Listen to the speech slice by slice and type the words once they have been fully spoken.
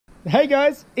Hey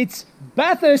guys, it's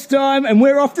Bathurst time and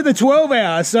we're off to the 12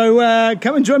 hour, so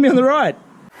come and join me on the ride.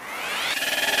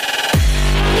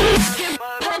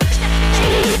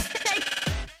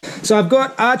 So I've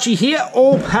got Archie here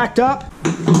all packed up.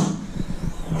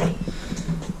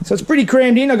 So it's pretty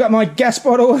crammed in. I've got my gas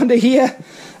bottle under here,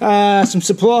 some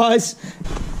supplies.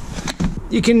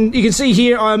 You can see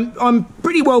here I'm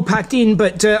pretty well packed in,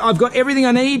 but I've got everything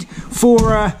I need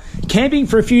for camping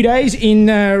for a few days in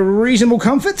reasonable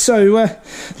comfort. So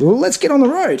let's get on the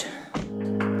road.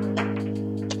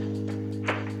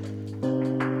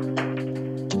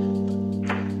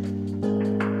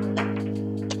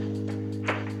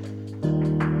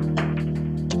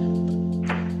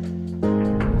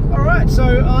 So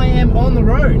I am on the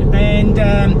road, and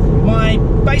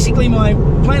basically my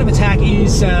plan of attack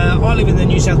is I live in the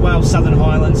New South Wales Southern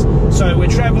Highlands, so we're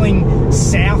travelling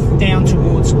south down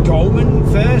towards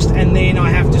Goulburn first, and then I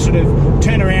have to sort of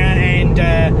turn around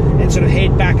and sort of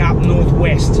head back up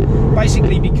northwest,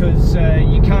 basically because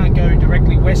you can't go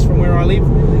directly west from where I live.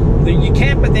 You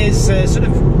can, but there's sort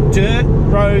of dirt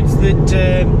roads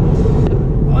that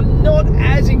I'm not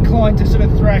as inclined to sort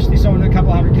of thrash this on a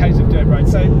couple hundred k's of dirt road.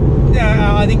 So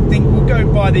I think we'll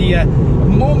go by the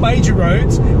more major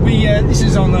roads. This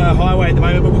is on the highway at the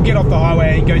moment, but we'll get off the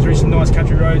highway and go through some nice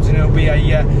country roads, and it'll be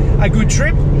a good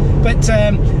trip. But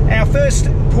our first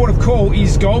port of call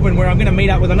is Goulburn, where I'm going to meet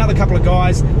up with another couple of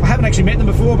guys. I haven't actually met them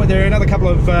before, but there are another couple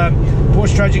of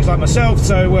Porsche tragics like myself,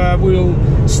 so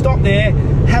we'll stop there,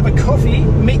 have a coffee,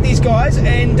 meet these guys,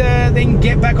 and then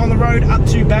get back on the road up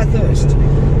to Bathurst.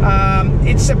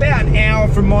 It's about an hour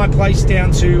from my place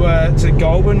down to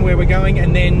Goulburn, where we're going,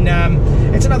 and then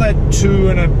it's another two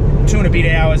and a bit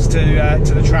hours to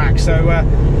the track. So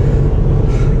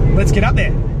let's get up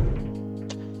there.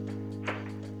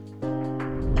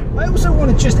 I also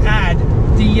want to just add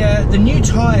the new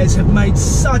tyres have made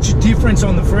such a difference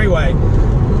on the freeway.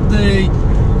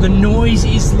 The noise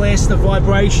is less, the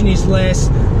vibration is less,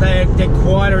 they're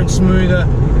quieter and smoother.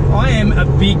 I am a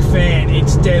big fan.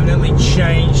 It's definitely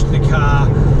changed the car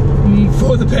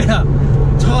for the better.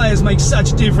 Tyres make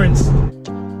such a difference.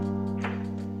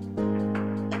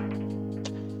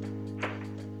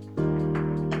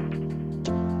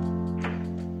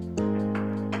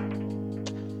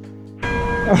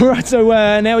 Alright, so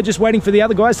now we're just waiting for the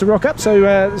other guys to rock up, so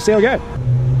let's see how we go.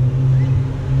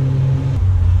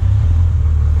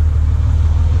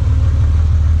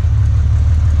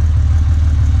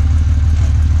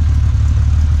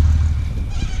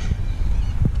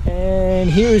 And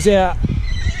here is our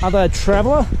other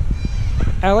traveller,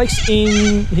 Alex,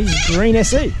 in his green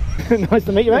SE. Nice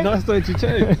to meet you, mate. Nice to meet you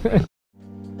too.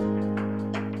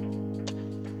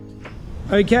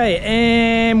 Okay,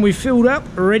 and we filled up,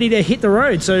 ready to hit the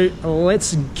road, so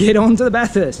let's get on to the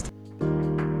Bathurst.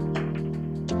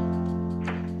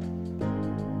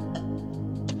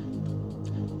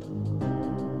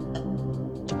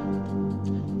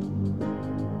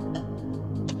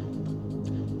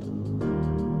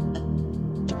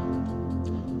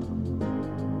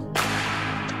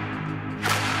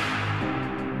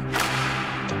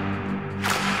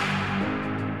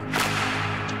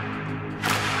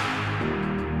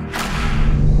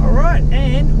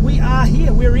 And we are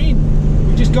here, we're in.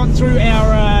 We've just got through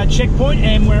our checkpoint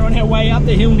and we're on our way up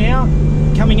the hill now,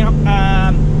 coming up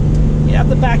up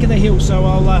the back of the hill. So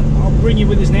I'll bring you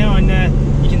with us now, and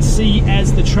you can see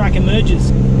as the track emerges.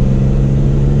 And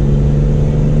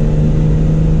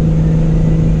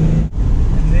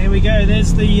there we go,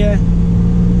 there's the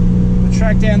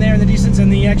track down there in the distance,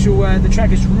 and the actual the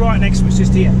track is right next to us,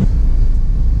 just here.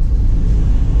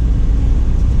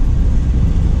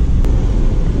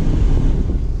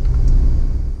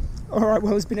 Alright,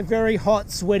 well, it's been a very hot,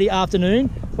 sweaty afternoon,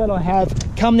 but I have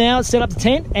come now, set up the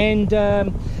tent, and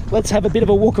let's have a bit of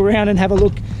a walk around and have a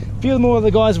look. A few more of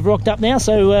the guys have rocked up now,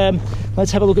 so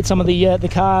let's have a look at some of the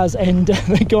cars and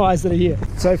the guys that are here.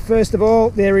 So first of all,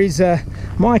 there is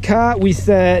my car with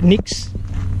Nick's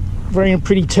very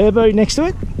pretty turbo next to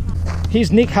it.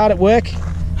 Here's Nick, hard at work.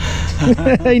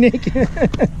 Hey, Nick.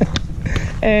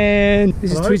 And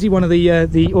this Hello. is Twizzy, one of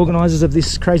the organisers of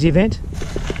this crazy event.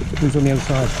 Who's on the other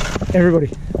side? Everybody.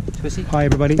 Twizzy. Hi,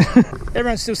 everybody.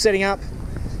 Everyone's still setting up.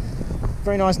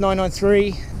 Very nice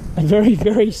 993. A very,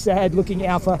 very sad looking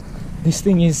Alpha. This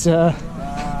thing is a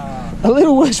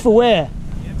little worse for wear.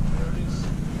 Yep, there it is.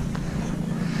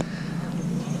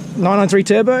 993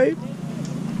 turbo.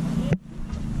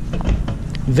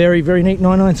 Very, very neat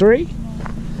 993.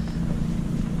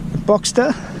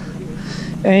 Boxster.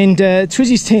 And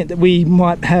Twizzy's tent that we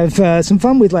might have some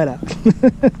fun with later.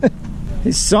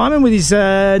 Here's Simon with his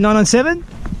 997.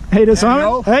 How you doing,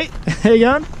 Simon? Hey, how you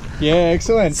going? Yeah,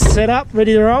 excellent. Set up,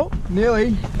 ready to roll.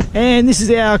 Nearly. And this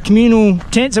is our communal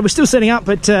tent. So we're still setting up,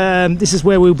 but this is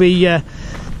where we'll be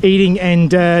eating and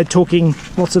talking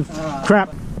lots of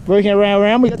crap. Working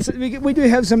around. We do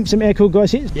have some air-cooled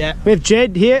guys here. Yeah. We have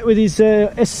Jed here with his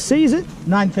SC, is it?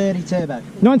 930 turbo.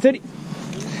 930.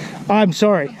 I'm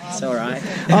sorry. It's all right.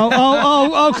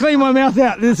 I'll clean my mouth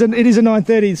out. It is a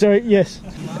 930. So yes,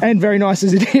 and very nice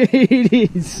as it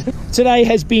is. Today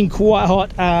has been quite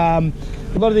hot.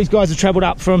 A lot of these guys have travelled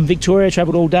up from Victoria,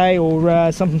 travelled all day,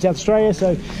 or some from South Australia.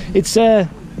 So it's a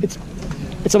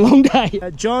long day.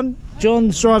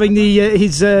 John's driving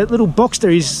his little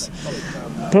Boxster. He's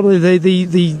probably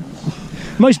the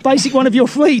most basic one of your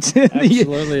fleet.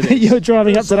 Absolutely, it is. You're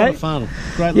driving up today. It's a lot of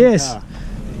fun. Great little car.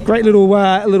 Great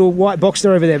little white Boxster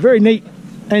over there. Very neat,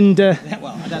 and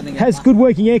has good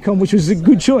working aircon, which was a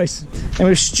good choice. And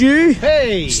with Stu.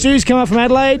 Hey. Stu's come up from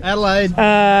Adelaide.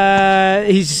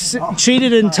 He's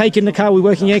cheated and taken the car with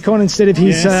working aircon instead of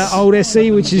his old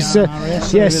SC, which is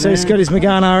yes. So he's got his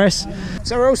Megane RS.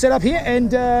 So we're all set up here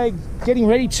and getting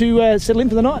ready to settle in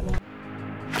for the night.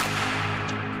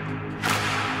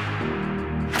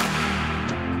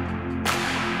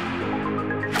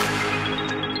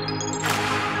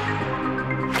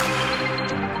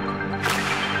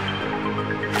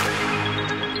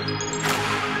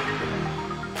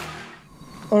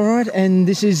 All right, and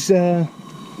this is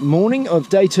morning of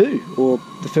day 2, or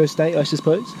the first day, I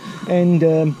suppose. And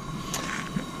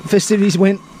festivities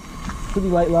went pretty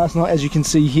late last night, as you can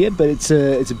see here. But it's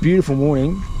a beautiful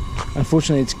morning.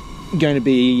 Unfortunately, it's going to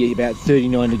be about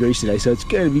 39 degrees today, so it's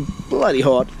going to be bloody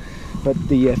hot. But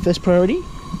the first priority,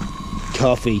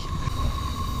 coffee.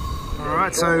 All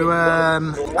right, so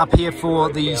up here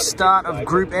for the start of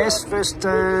Group S. First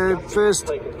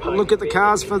look at the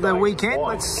cars for the weekend.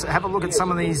 Let's have a look at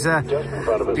some of these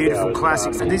beautiful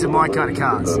classics. These are my kind of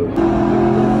cars.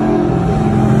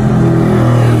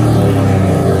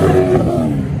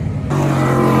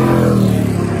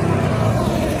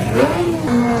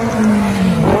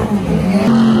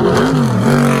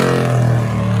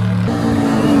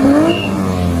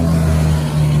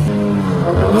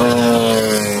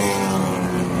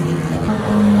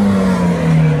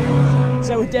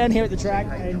 Down here at the track,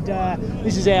 and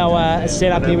this is our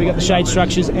setup here. We got the shade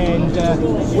structures, and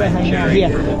we're hanging out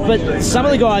here. But some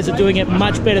of the guys are doing it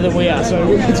much better than we are, so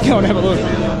let's go and have a look.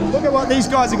 Look at what these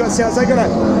guys have got. Sounds. They got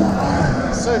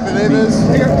a Super Divas.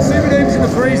 They got Super Divas in the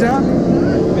freezer.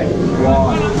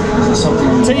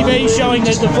 TV showing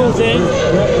the full thing.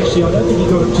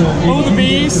 All the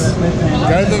beers.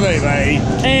 Go the V, mate.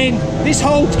 And this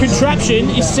whole contraption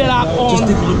is set up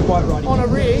on a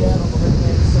rig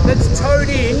that's towed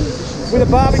in with a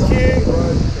barbecue,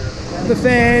 the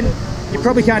fan. You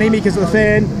probably can't hear me because of the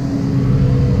fan.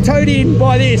 Towed in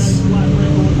by this.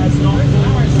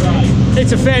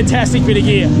 It's a fantastic bit of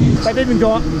gear. They've even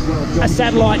got a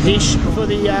satellite dish for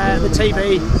the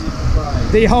TV.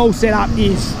 The whole setup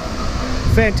is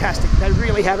fantastic. They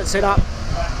really have it set up.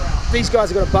 These guys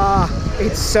have got a bar.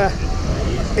 It's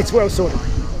well sorted.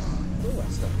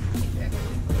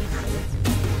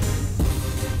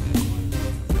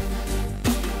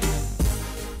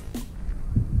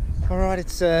 All right,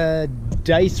 it's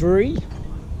day 3,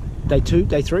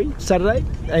 Saturday,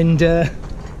 and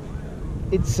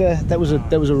it's that was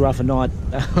a rougher night.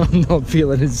 I'm not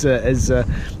feeling as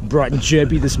bright and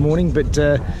chirpy this morning, but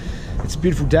it's a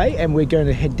beautiful day, and we're going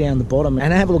to head down the bottom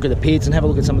and have a look at the pits and have a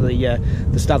look at some of the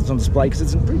stuff that's on display, because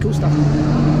it's some pretty cool stuff.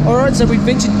 All right, so we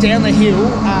ventured down the hill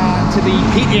to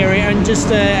the pit area and just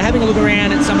having a look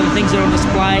around at some of the things that are on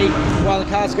display while the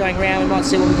car's going around. We might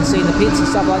see what we can see in the pits and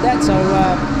stuff like that. So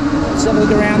let's have a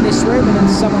look around this room and then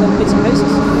some of the bits and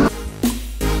pieces.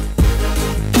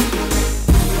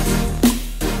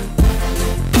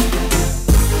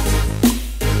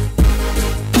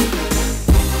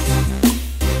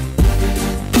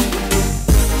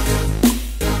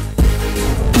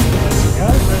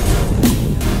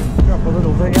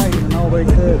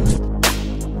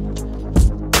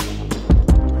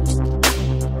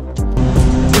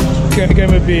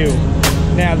 Mobile.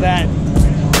 Now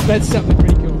that's something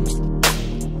pretty cool.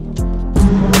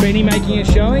 Benny making a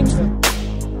showing.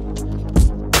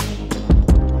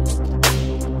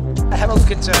 Have a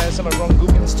look at some of Ron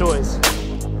Goodman's toys.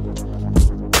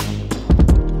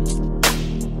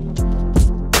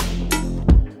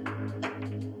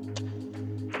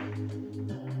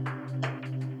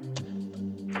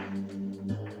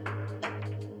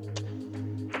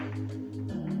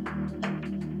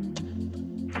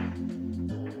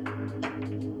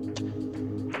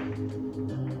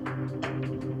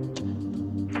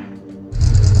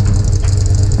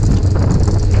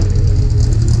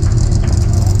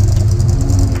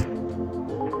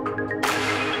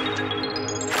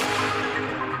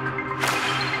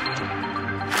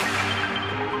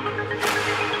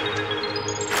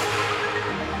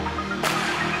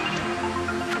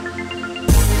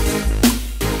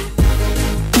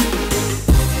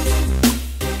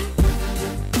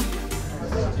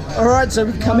 Alright, so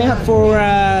we've come out for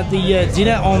the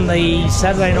dinner on the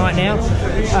Saturday night now.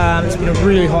 It's been a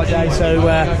really hot day, so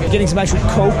getting some actual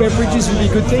cold beverages would be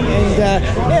a good thing. And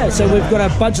yeah, so we've got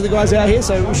a bunch of the guys out here,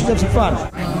 so we should have some fun.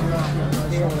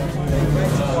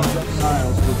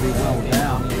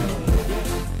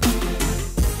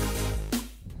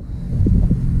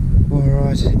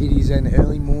 Alright, it is an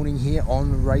early morning here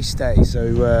on race day, so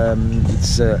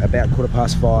it's about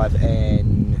 5:15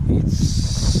 and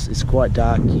it's quite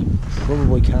dark. You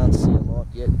probably can't see a lot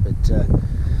yet, but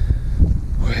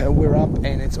we're up,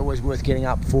 and it's always worth getting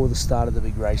up for the start of the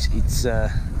big race. It's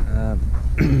yeah,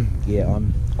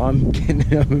 I'm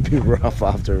a bit rough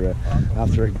after a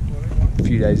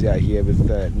few days out here with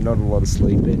not a lot of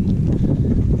sleep,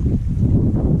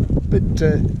 but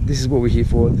this is what we're here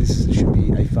for. This should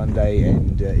be a fun day,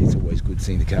 and it's always good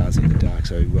seeing the cars in the dark.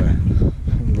 So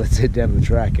let's head down to the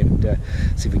track and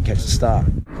see if we can catch the start.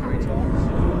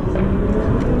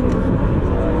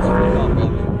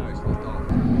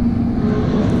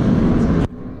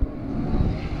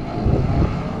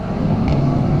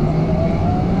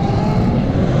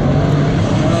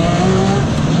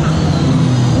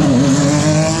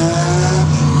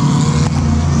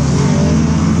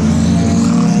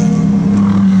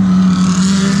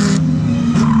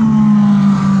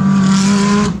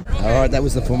 That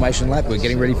was the formation lap. We're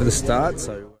getting ready for the start,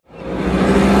 so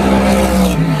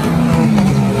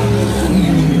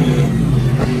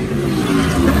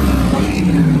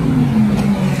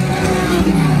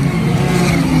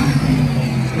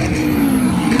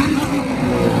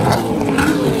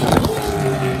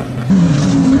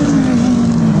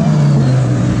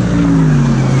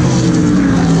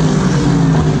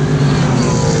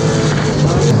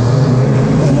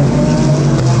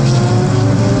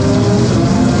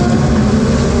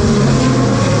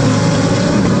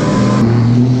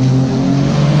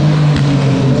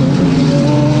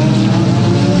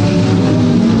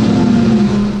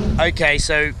okay,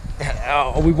 so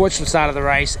we watched the start of the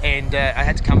race, and I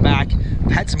had to come back.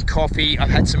 I've had some coffee, I've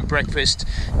had some breakfast,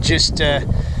 just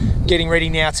getting ready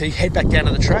now to head back down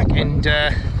to the track and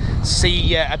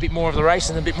see a bit more of the race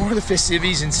and a bit more of the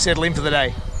festivities and settle in for the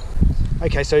day.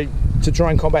 Okay, so to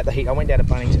try and combat the heat, I went down to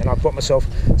Bunnings and I bought myself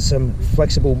some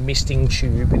flexible misting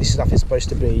tube. This stuff is supposed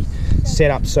to be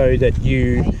set up so that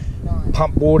you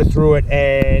pump water through it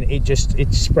and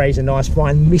it sprays a nice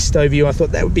fine mist over you. I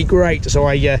thought that would be great, so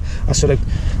I sort of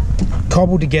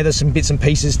cobbled together some bits and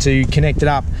pieces to connect it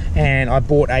up, and I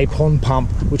bought a pond pump,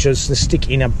 which is to stick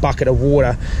in a bucket of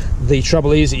water. The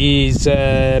trouble is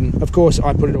of course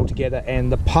I put it all together,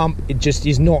 and the pump, it just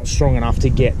is not strong enough to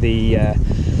get the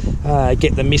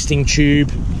misting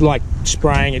tube like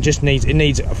spraying. It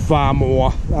needs far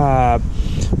more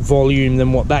volume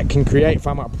than what that can create,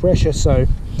 far more pressure. So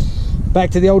back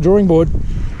to the old drawing board.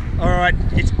 Alright,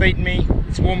 it's beaten me,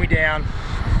 it's worn me down.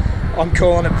 I'm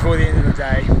calling it before the end of the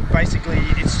day. Basically,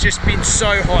 it's just been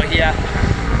so hot here.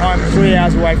 I'm 3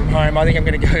 hours away from home. I think I'm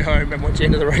going to go home and watch the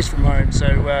end of the race from home. So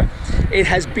it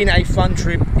has been a fun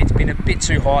trip. It's been a bit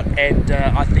too hot, and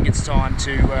I think it's time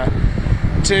to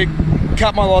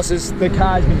cut my losses. The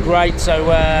car's been great, so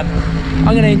I'm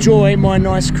going to enjoy my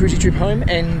nice cruisy trip home,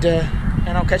 and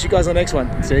I'll catch you guys on the next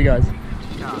one. See you guys.